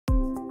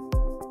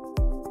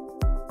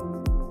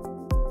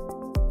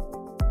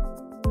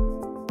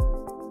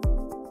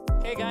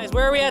Hey guys,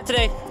 where are we at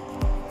today? The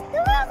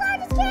world's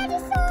largest candy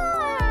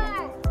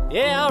store!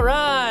 Yeah, all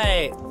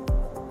right.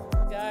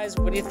 Guys,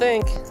 what do you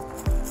think?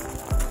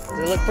 Does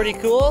it look pretty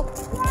cool?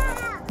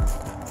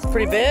 Yeah! It's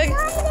pretty big?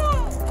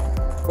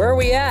 Where are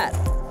we at? The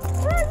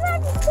world's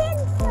largest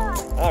candy store!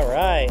 All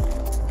right.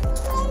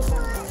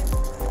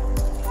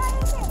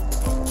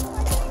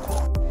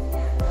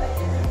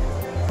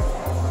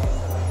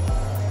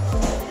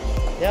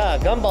 Yeah,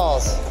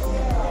 gumballs.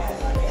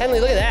 Henley,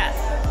 look at that.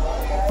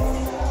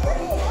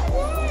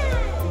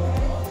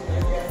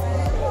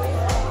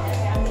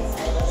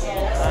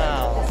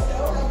 Wow.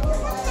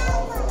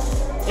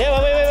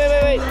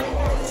 Yeah, wait.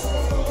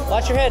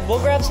 Watch your head. We'll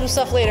grab some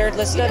stuff later.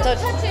 Let's not touch.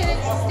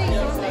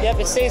 Yep,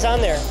 it stays on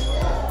there.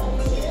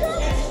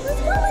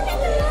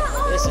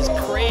 This is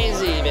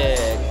crazy big.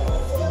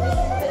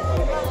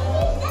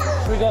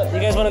 Should we go? You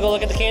guys want to go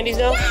look at the candies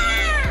now?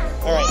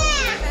 All right.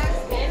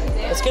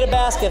 Let's get a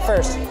basket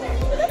first.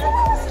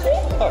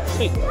 Oh,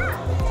 sweet.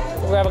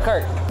 We'll grab a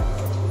cart.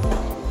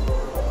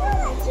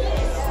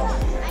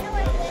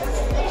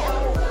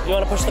 You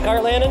want to push the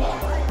cart, Landon?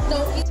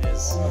 No. It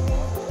is.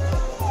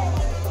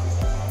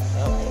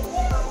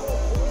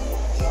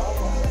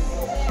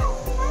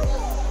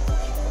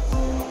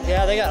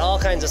 Yeah, they got all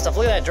kinds of stuff.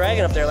 Look at that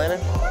dragon up there, Landon.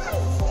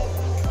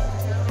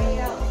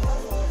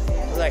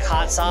 There's like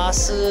hot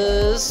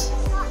sauces.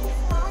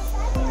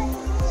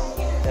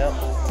 Yep.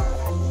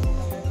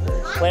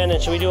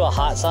 Landon, should we do a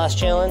hot sauce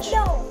challenge?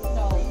 No!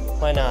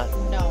 Why not?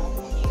 No.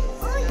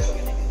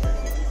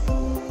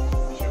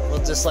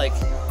 We'll just like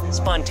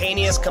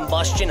spontaneous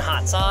combustion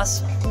hot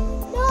sauce.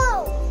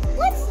 No!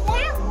 What's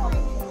that one?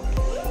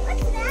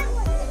 What's that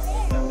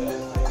one over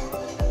there?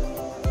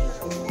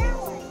 What's that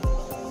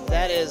one?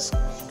 That is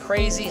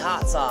crazy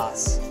hot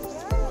sauce.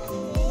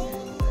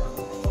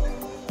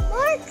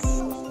 What?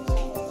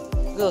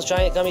 Look at those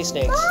giant gummy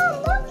snakes.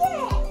 Mom, look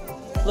at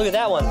it! Look at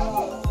that one.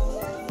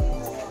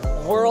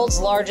 World's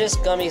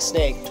largest gummy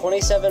snake,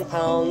 27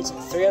 pounds,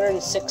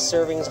 306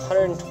 servings,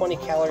 120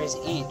 calories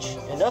each.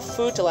 Enough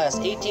food to last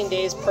 18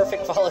 days,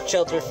 perfect fallout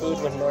shelter food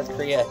when North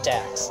Korea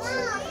attacks.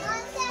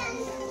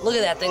 Look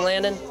at that thing,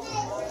 Landon.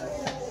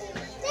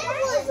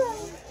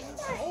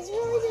 That is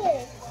really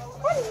big.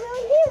 That is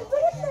really big.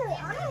 Look at the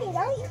eye.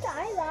 Don't eat the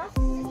eyes off.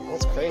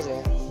 That's crazy. I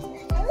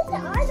look the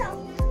eyes off.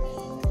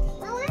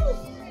 I want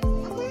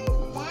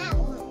that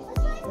one.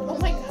 Oh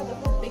my god, look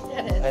how big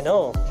that is. I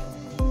know.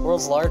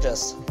 World's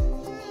largest.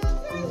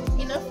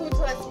 Enough food to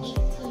last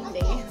 18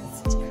 days.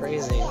 It's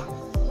crazy. You have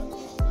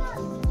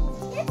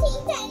to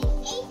eat that in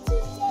 8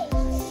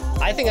 days.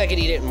 I think I could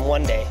eat it in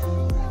one day.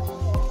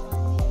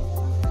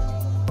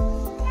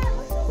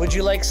 Would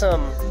you like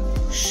some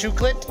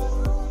chocolate?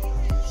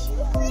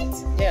 Chocolate?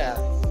 Yeah,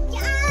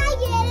 Yeah, I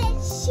get it.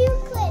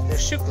 Chocolate.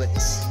 there's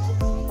chocolates.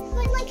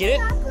 But like Get it?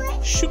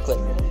 chocolate? Chocolate.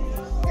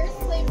 Here's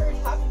flavored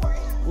popcorn.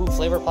 Ooh,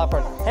 flavored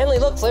popcorn. Henley,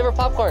 look, flavored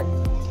popcorn.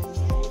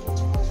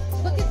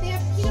 Look at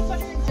that peanut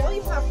butter and jelly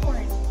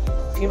popcorn.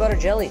 Peanut butter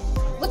jelly.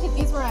 Look at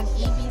these were on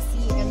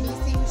ABC,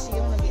 NBC. We should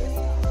get one of these.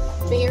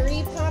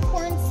 Berry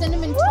popcorn,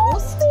 cinnamon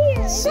toast.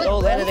 Oh,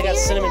 Landon, they got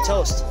cinnamon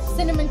toast.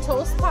 Cinnamon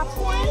toast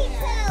popcorn.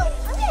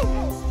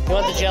 You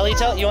want the jelly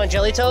toast? You want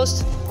jelly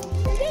toast?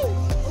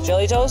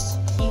 Jelly toast?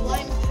 Key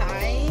lime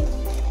pie.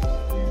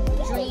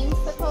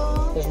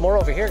 Dreamsicle. There's more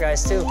over here,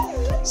 guys, too.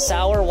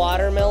 Sour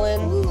watermelon,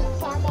 Ooh,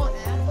 caramel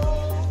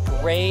apple.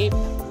 grape.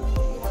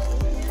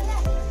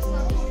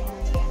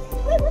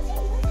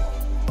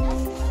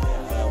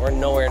 We're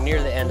nowhere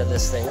near the end of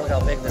this thing. Look how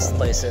big this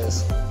place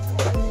is.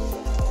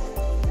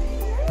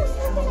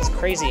 It's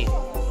crazy.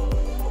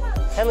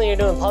 Henley, you're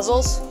doing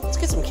puzzles? Let's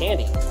get some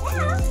candy.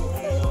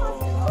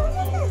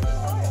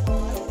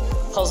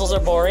 Puzzles are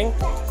boring?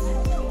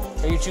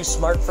 Are you too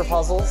smart for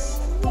puzzles?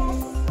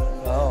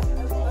 Oh.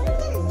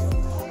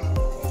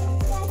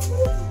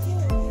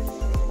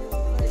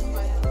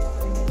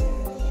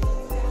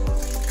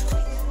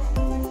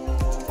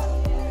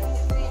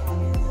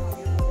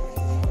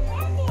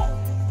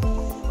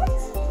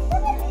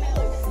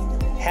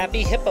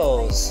 Happy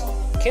Hippos.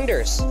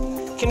 Kinders.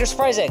 Kinder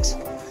Surprise Eggs.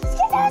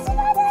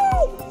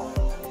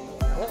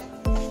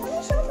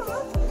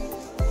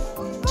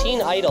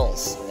 Teen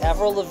Idols.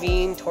 Avril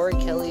Lavigne, Tori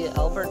Kelly,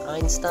 Albert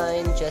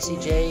Einstein, Jessie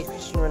J,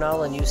 Cristiano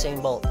Ronaldo, and Usain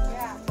Bolt.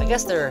 I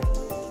guess they're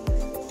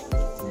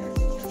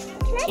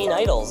teen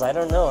idols. I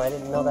don't know. I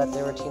didn't know that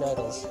they were teen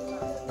idols.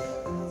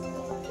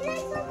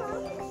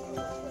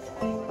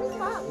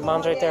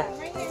 Mom's right there.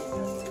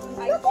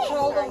 I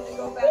told them to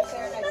go back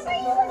there and I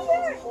said,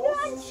 you're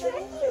on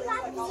trip, you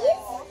got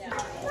these?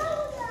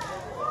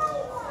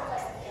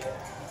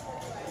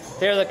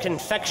 They're the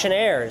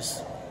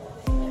Confectionaires.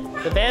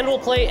 The band will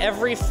play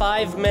every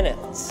 5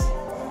 minutes.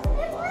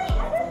 Every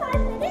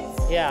 5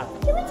 minutes? Yeah.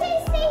 Can we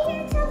stay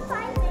here until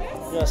 5 minutes?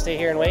 You want to stay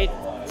here and wait?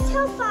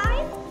 Till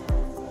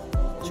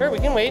 5? Sure, we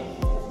can wait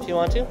if you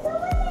want to. No,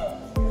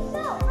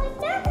 like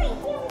that right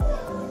here.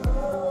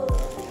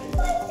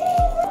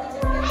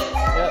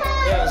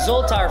 Yeah,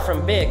 Zoltar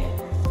from Big.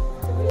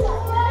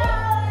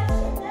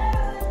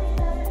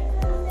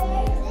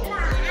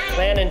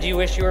 Landon, do you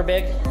wish you were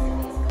big?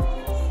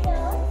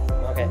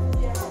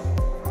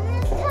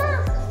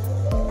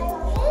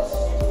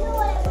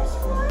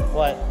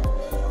 What?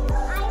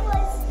 I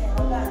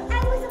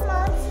was a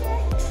monster.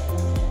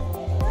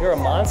 You're a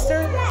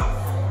monster? Yes.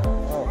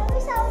 Oh. I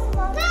wish I was a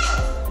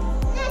monster.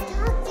 Not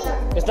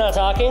talking. It's not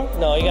talking?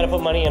 No, you gotta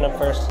put money in them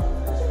first. Can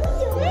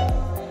we do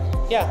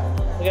it? Yeah,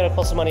 we gotta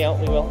pull some money out.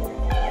 We will.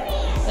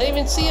 I didn't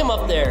even see him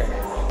up there.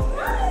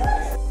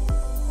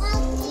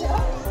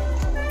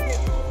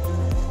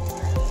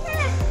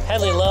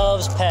 Headley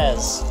loves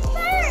Pez.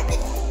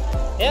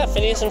 Yeah,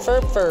 Phineas and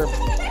Ferb.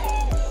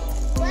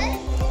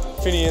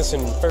 What? Phineas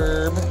and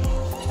Ferb.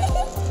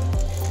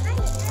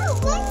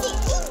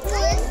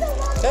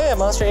 Okay, a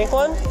Monster Inc.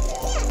 one?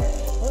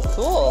 Oh,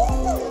 cool.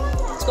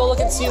 Let's go look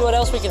and see what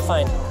else we can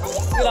find.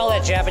 Look at all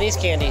that Japanese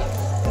candy.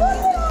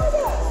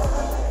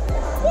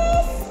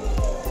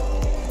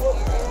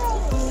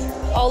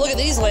 Oh, look at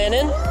these,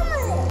 Landon.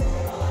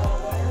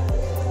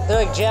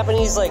 They're like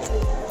Japanese, like,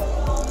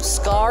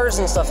 scars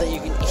and stuff that you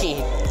can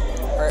eat.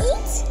 Or,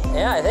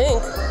 yeah, I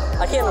think.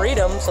 I can't read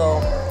them,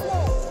 so.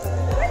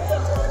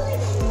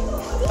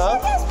 Huh?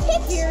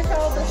 Here's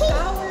all the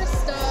shower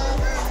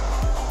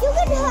stuff. You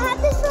can have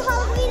this for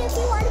Halloween if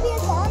you want to be a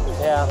zombie.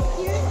 Yeah.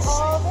 Here's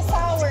all the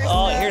sour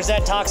Oh, stuff. here's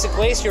that toxic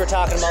waste you were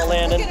talking about, Look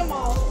Landon. at them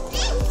all.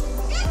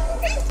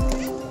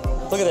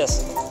 Look at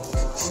this.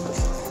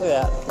 Look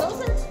at that.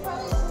 Those are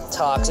probably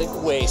Toxic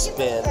waste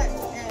bin. at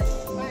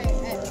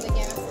the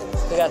gas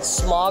station. They got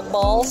smog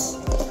balls.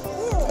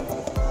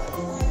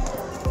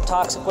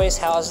 Toxic waste,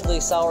 hazardly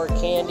sour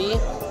candy.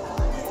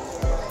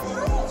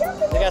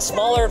 They got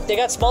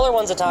smaller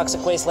ones of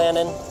toxic waste,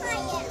 Landon.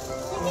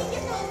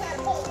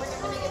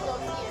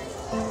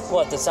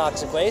 What, the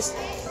toxic waste?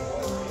 He's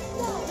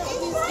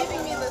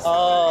giving me this.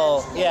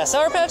 Oh, yeah,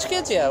 Sour Patch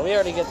Kids? Yeah, we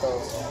already get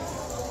those.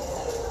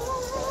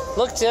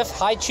 Look, Tiff,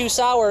 High Chew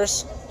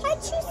Sours. I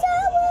choose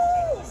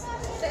sours.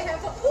 They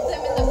have them in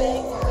the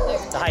bags over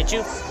there. The High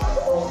Chew.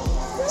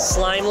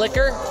 Slime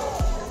liquor.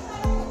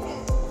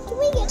 Can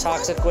we get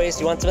Toxic waste.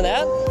 You want some of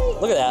that?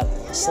 Look at that.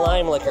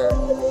 Slime liquor. I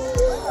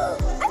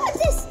want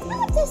this. I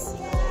want this.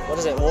 What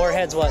is it?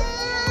 Warheads what?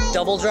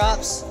 Double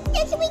drops?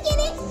 Yeah, can we get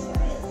it?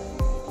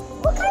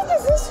 What kind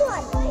is this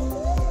one?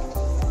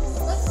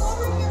 Let's go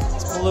over here.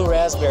 It's blue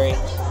raspberry.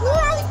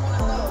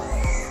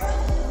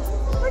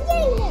 We're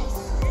getting this.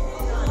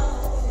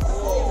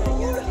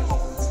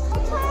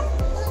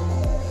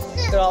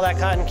 Look at all that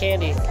cotton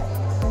candy.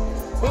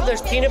 Ooh,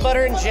 there's peanut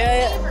butter and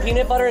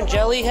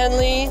jelly,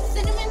 Henley.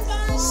 Cinnamon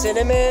buns.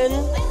 Cinnamon.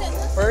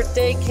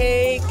 Birthday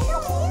cake.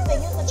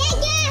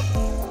 Yeah.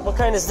 What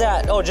kind is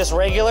that? Oh, just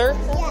regular?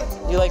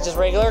 Yeah. You like just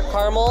regular?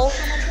 Caramel?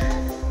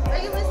 Are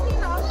you listening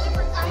to all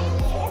different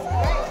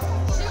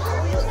kinds?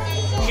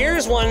 Sugar.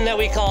 Here's one that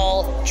we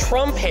call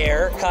Trump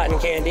hair cotton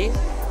candy.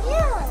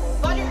 Yeah.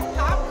 Butter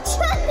pop.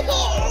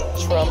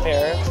 Trump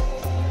hair.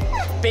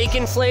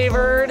 Bacon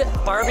flavored,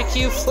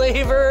 barbecue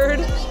flavored,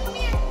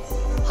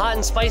 hot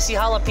and spicy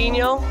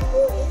jalapeno.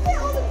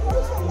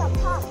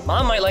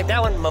 Mom might like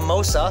that one.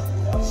 Mimosa,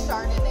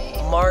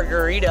 Chardonnay.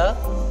 margarita.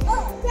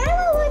 Oh,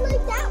 Grandma would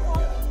like that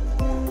one.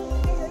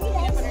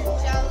 Peanut butter and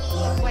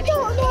jelly. Wedding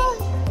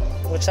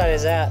cake. Which side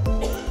is that?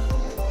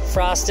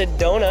 Frosted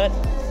donut.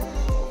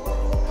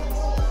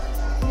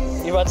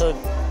 You about to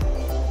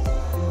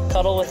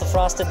cuddle with the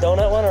frosted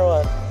donut one or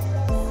what? I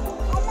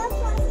love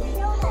frosted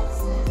donuts.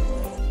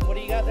 What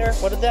do you got there?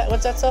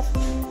 What's that stuff?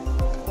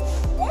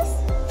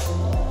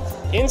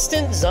 This?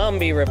 Instant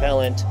zombie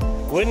repellent.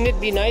 Wouldn't it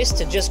be nice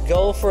to just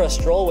go for a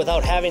stroll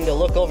without having to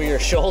look over your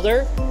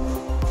shoulder?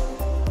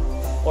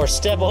 Or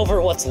step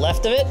over what's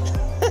left of it?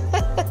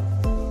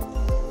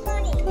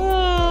 Funny.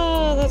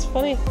 Ah, that's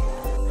funny.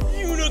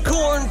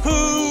 Unicorn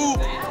poop!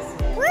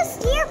 Where's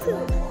deer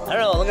poop? I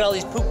don't know, look at all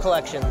these poop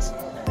collections.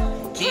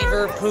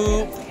 Beaver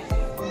poop,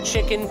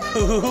 chicken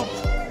poop,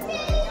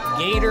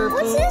 gator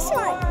What's poop, this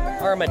one?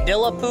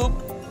 armadillo poop.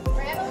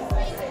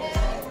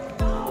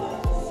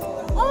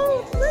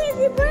 Oh, look,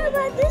 you heard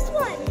about this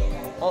one.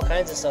 All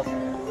kinds of stuff.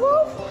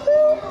 Wolf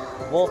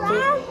poop. Wolf poop.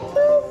 Rat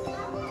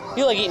poop.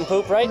 You like eating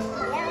poop, right?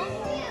 Yeah.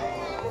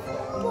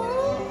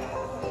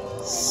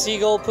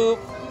 Seagull poop.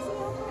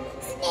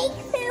 Snake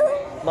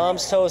poop.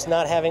 Mom's toes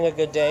not having a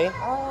good day.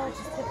 Oh,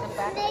 just hit the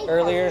back. Snake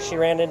Earlier she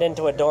ran it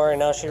into a door and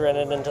now she ran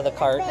it into the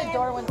cart. The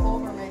door went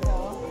over my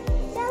toe.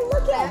 Now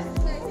look at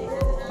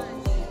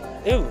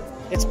it. Ooh,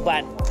 it's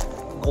black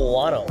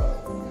guano.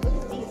 Look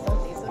at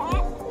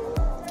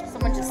these.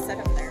 Someone just set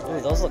them there.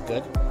 Ooh, those look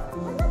good.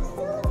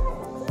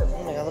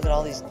 Oh my god, look at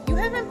all these. You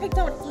haven't picked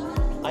out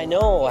anything. I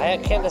know, I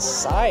can't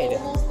decide.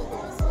 Almost the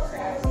lowest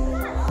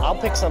score. I'll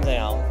pick something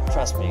out,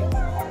 trust me.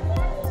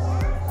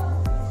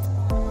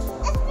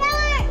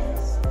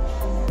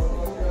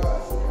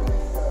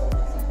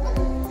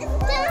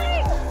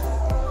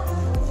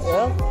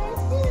 Yeah?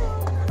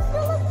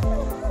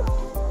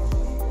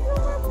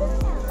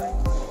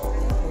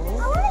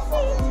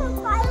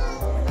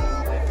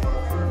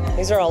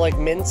 These are all like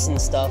mints and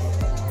stuff.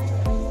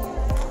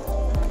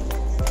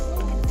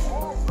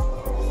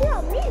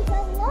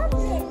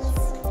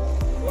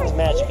 There's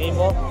Magic 8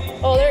 Ball.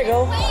 Oh, there you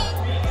go.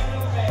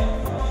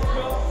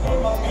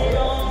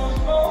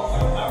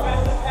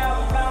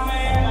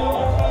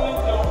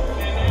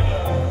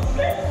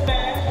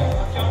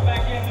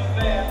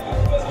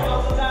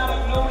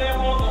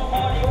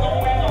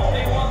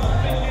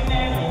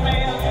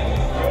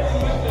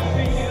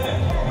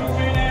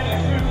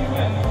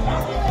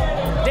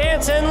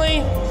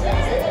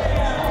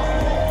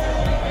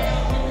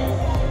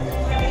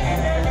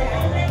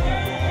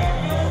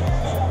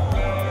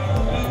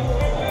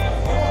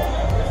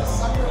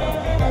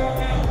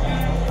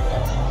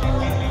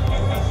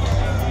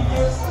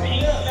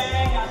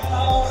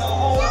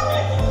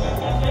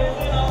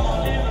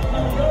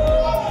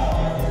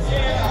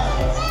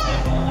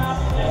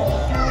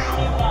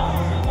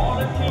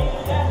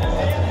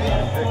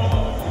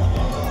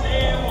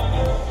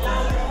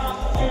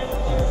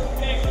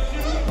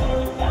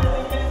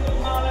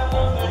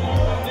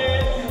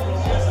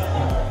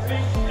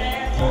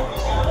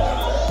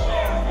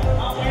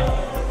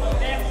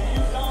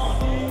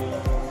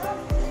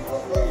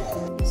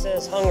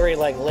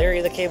 like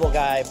Larry the Cable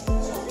Guy.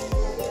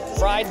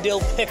 Fried dill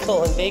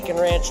pickle and bacon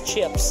ranch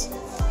chips.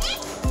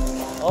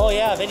 Oh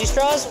yeah, veggie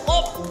straws.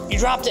 Oh, you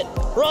dropped it.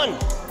 Run.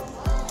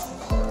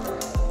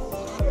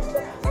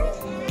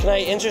 Can I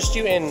interest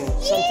you in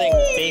something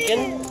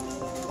bacon?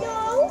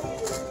 No.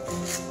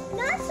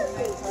 Not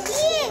something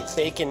big.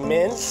 Bacon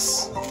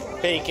mince,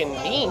 bacon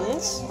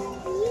beans,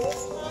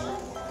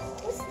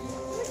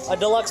 a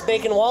deluxe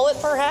bacon wallet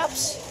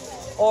perhaps,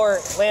 or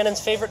Landon's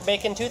favorite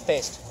bacon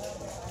toothpaste.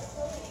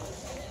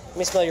 Let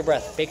me smell your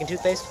breath. Bacon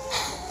toothpaste?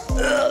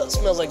 Ugh, it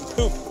smells like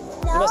poop.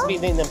 You must be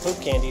eating them poop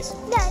candies.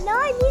 No,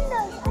 I need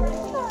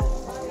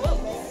those.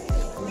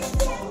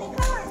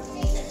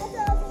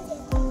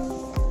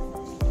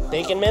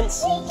 Bacon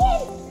mince?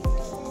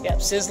 Bacon.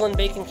 Yep, sizzling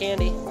bacon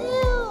candy. Ew.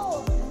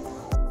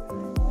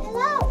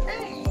 Hello.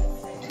 Hey,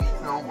 do you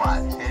know why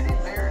teddy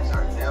bears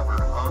are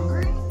never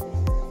hungry?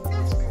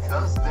 It's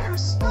because they're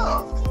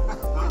stuffed.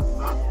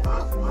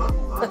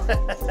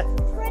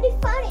 Pretty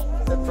funny.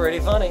 That's pretty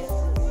funny.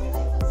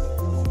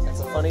 That's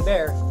a funny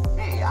bear.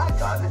 Hey, I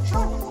got a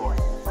joke for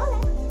you.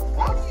 Okay.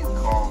 What do you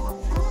call a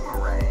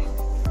boomerang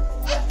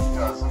that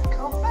doesn't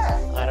come back?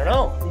 I don't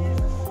know.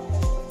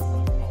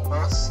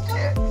 A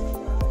stick.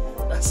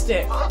 A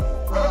stick.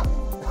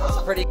 That's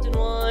a pretty good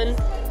one.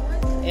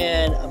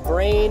 And a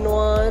brain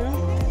one.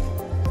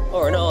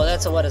 Or no,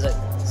 that's a, what is it?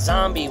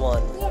 Zombie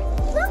one. Yeah.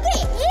 Look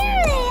at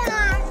here they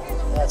are.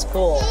 That's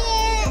cool.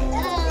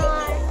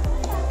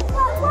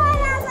 But what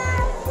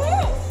about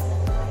this?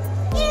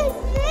 Is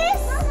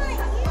this?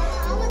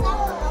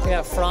 We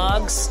got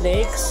frogs,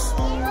 snakes,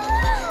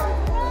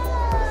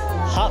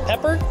 hot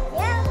pepper,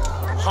 Yeah.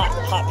 hot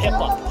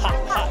pepper, hot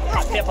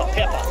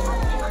pepper.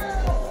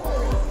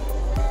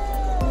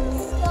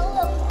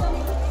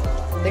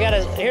 They got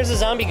a, here's a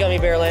zombie gummy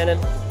bear, Landon.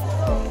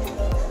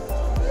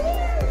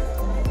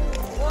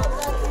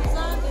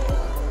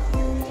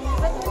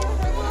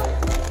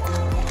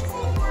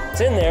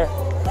 It's in there.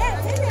 Yeah,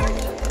 it's in there.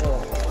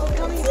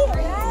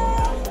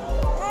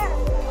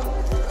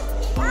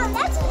 Wow,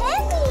 that's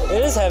heavy.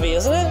 It is heavy,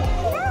 isn't it?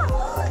 Yeah.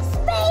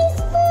 Space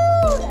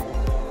food.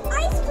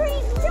 Ice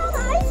cream. Show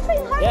the ice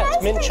cream. Hard Yeah, ice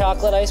it's mint cream.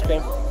 chocolate ice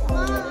cream.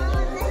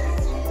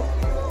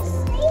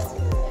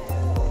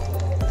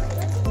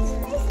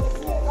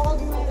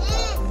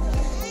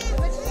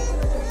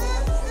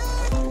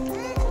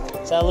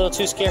 Is that a little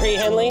too scary,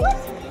 Henley?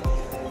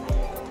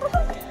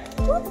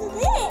 What's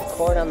this?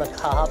 Corn on the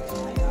cob.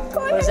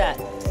 What is that?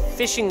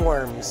 Fishing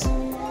worms.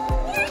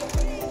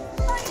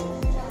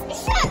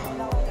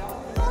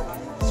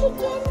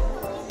 Chicken,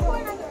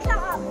 corn on the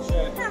cob.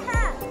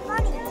 Haha,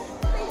 funny.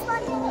 Pretty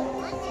funny.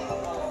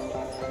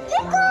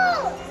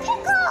 Pickle!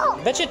 Pickle!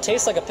 I bet you it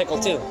tastes like a pickle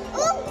too.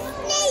 Oops,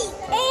 snake!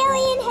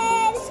 Alien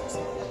head!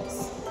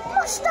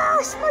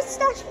 Mustache!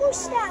 Mustache!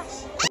 Mustache!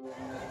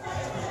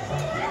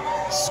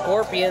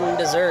 Scorpion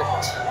dessert.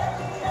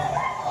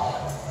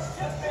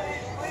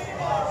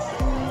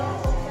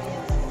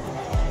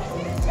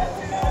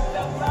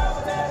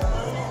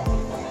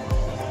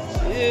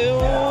 Ew.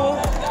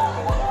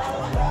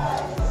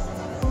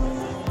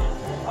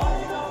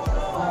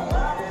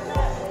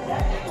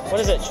 What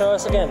is it? Show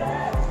us again.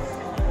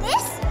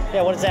 This?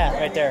 Yeah, what is that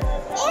right there?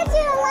 Answer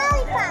a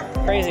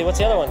lollipop. Crazy. What's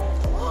the other one?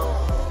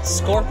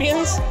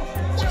 Scorpions?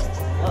 Yes.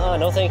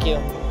 No thank you.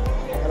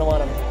 I don't want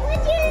them.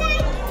 Would you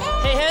like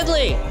Hey,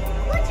 Headley,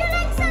 Would you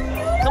like some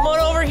noodles? come on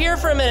over here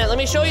for a minute. Let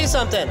me show you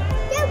something.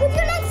 Yeah, would you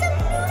like some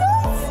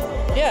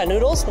noodles? Yeah,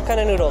 noodles? What kind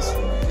of noodles?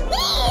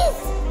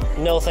 These!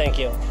 No thank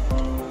you.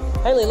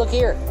 Headley, look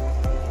here.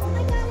 Oh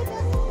my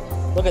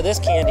god, Look at this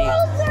candy.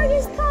 world's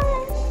largest car.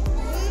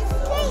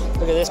 Snake.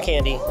 Look at this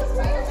candy.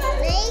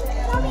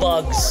 Snake.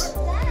 Bugs.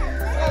 Snake.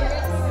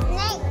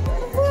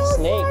 The world's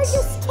Snakes.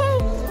 largest